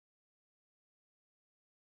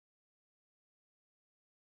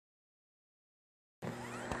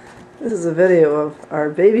This is a video of our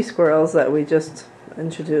baby squirrels that we just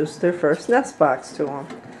introduced their first nest box to them.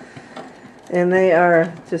 And they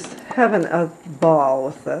are just having a ball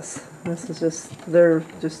with this. This is just their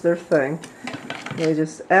thing. They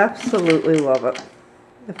just absolutely love it.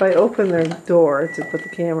 If I open their door to put the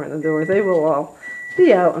camera in the door, they will all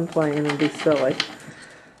be out and playing and be silly.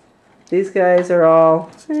 These guys are all,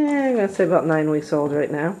 I'm going to say about 9 weeks old right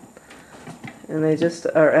now. And they just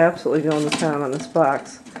are absolutely going to town on this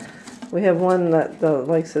box. We have one that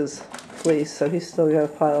likes his fleece, so he's still got a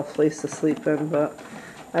pile of fleece to sleep in, but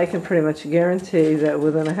I can pretty much guarantee that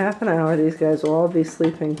within a half an hour these guys will all be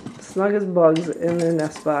sleeping snug as bugs in their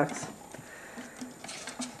nest box.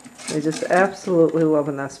 They just absolutely love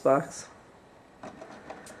a nest box.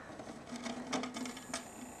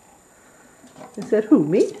 I said, who,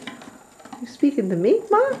 me? You speaking to me,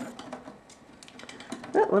 Mom?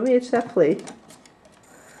 Oh, let me itch that plate.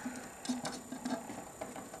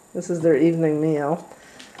 This is their evening meal.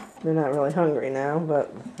 They're not really hungry now,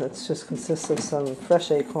 but it just consists of some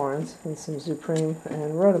fresh acorns and some Supreme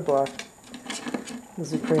and rodent block. The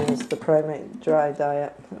Supreme is the primate dry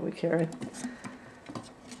diet that we carry.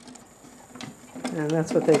 And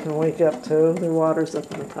that's what they can wake up to. Their water's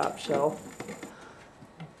up on the top shelf.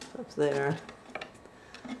 Up there.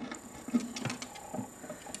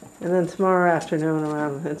 And then tomorrow afternoon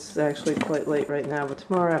around, it's actually quite late right now, but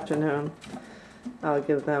tomorrow afternoon I'll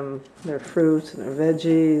give them their fruits and their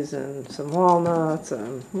veggies and some walnuts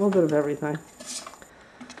and a little bit of everything.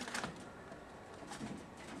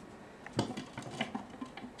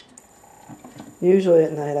 Usually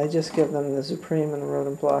at night I just give them the Supreme and the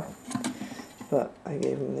rodent block, but I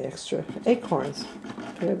gave them the extra acorns.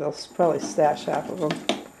 I figured they'll probably stash half of them.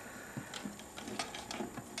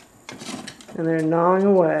 And they're gnawing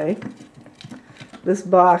away. This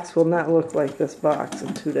box will not look like this box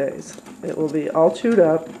in 2 days. It will be all chewed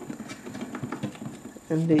up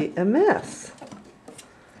and be a mess.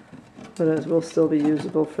 But it will still be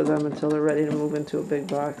usable for them until they're ready to move into a big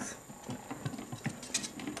box.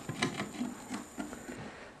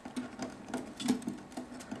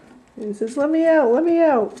 He says, let me out, let me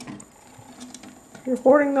out. You're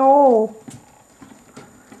hoarding the hole.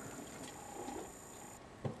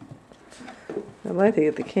 I'd like to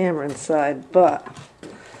get the camera inside, but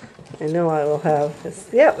I know I will have,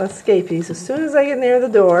 yep, escapees. As soon as I get near the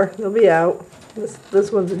door, they'll be out.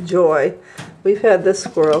 This one's a joy. We've had this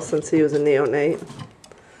squirrel since he was a neonate.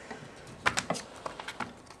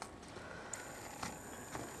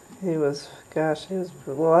 He was a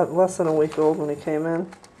lot less than a week old when he came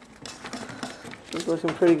in. He's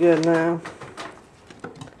looking pretty good now.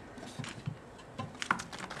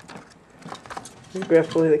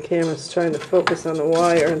 Regretfully, the camera's trying to focus on the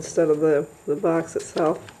wire instead of the box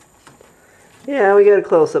itself. Yeah, we got a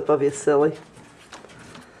close-up of you, silly.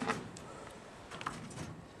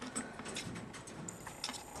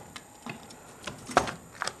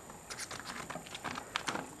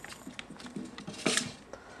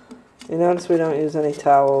 You notice we don't use any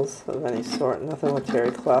towels of any sort, nothing with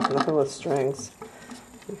terry cloth, nothing with strings.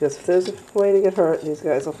 Because if there's a way to get hurt, these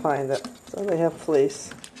guys will find it. So they have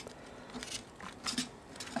fleece.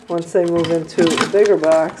 Once they move into a bigger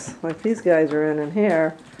box, like these guys are in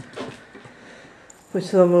here,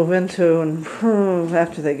 which they'll move into and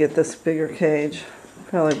after they get this bigger cage,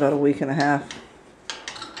 probably about a week and a half.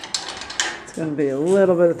 It's going to be a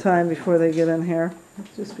little bit of time before they get in here,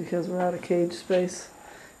 just because we're out of cage space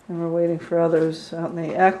and we're waiting for others out in the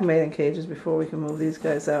acclimating cages before we can move these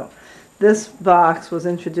guys out. This box was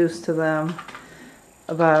introduced to them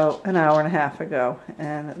about an hour and a half ago,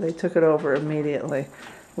 and they took it over immediately.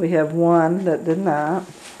 We have one that did not,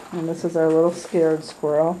 and this is our little scared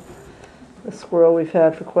squirrel. The squirrel we've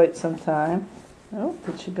had for quite some time. Oh,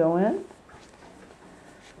 did she go in?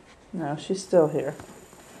 No, she's still here.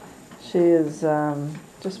 She is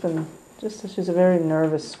she's a very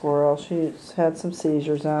nervous squirrel. She's had some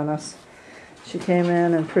seizures on us. She came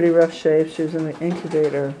in pretty rough shape. She was in the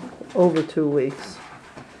incubator over 2 weeks.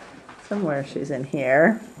 Somewhere she's in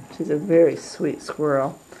here. She's a very sweet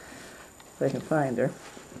squirrel, if I can find her.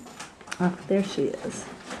 Oh, there she is.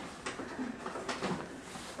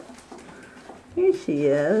 Here she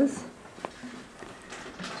is.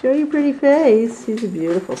 Show your pretty face. She's a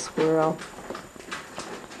beautiful squirrel.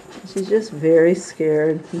 She's just very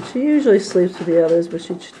scared. And she usually sleeps with the others, but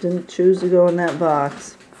she didn't choose to go in that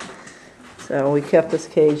box. So we kept this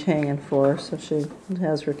cage hanging for her, so she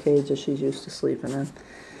has her cage that she's used to sleeping in.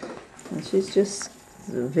 And she's just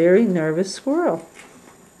a very nervous squirrel.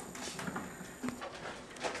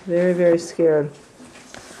 Very, very scared.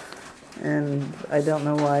 And I don't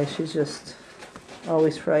know why. She's just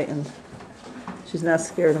always frightened. She's not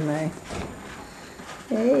scared of me.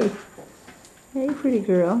 Hey. Hey, pretty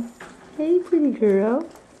girl. Hey, pretty girl.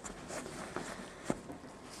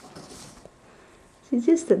 She's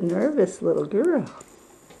just a nervous little girl.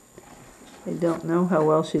 I don't know how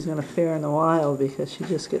well she's going to fare in the wild because she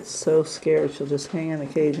just gets so scared. She'll just hang in the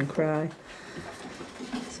cage and cry.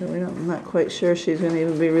 So I'm not quite sure she's going to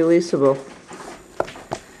even be releasable.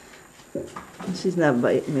 And she's not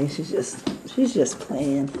biting me. She's just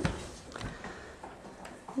playing.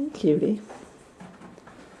 Hey, cutie.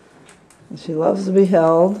 And she loves to be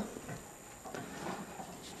held.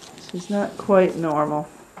 She's not quite normal,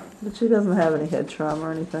 but she doesn't have any head trauma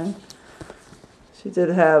or anything. She did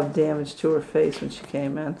have damage to her face when she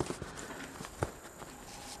came in.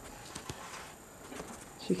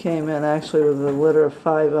 She came in actually with a litter of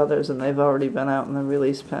 5 others, and they've already been out in the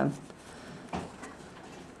release pen.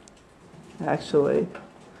 Actually,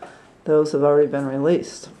 those have already been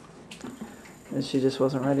released, and she just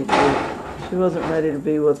wasn't ready to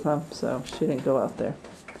be with them, so she didn't go out there.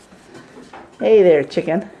 Hey there,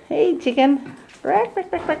 chicken. Hey, chicken. Quack, quack,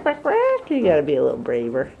 quack, quack, quack, quack. You gotta be a little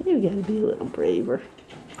braver. You gotta be a little braver.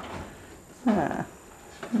 Huh.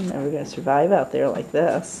 I'm never gonna survive out there like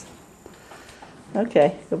this.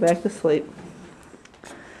 Okay, go back to sleep.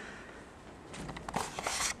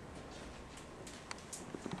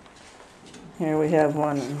 Here we have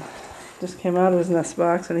one. Just came out of his nest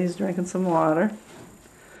box and he's drinking some water.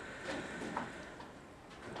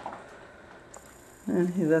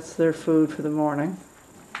 And that's their food for the morning.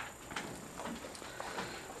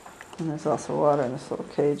 And there's also water in this little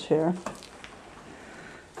cage here.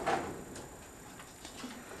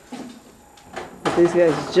 But these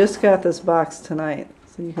guys just got this box tonight,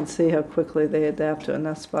 so you can see how quickly they adapt to a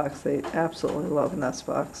nest box. They absolutely love a nest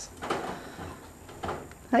box.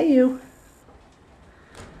 Hi, you.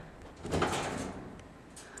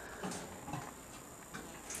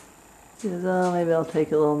 He says, oh, maybe I'll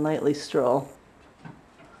take a little nightly stroll.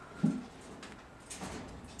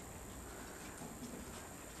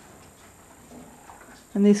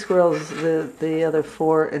 And these squirrels, the other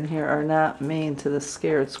 4 in here, are not mean to the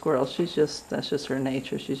scared squirrel. That's just her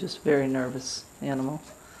nature. She's just a very nervous animal.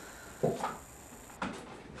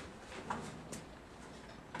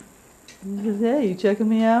 He goes, hey, you checking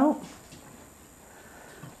me out?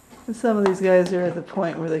 And some of these guys are at the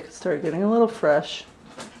point where they could start getting a little fresh.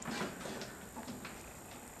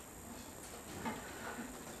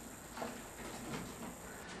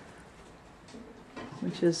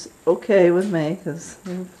 Which is okay with me, because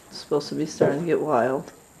they're supposed to be starting to get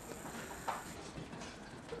wild.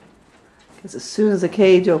 Because as soon as the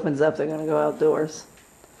cage opens up, they're going to go outdoors.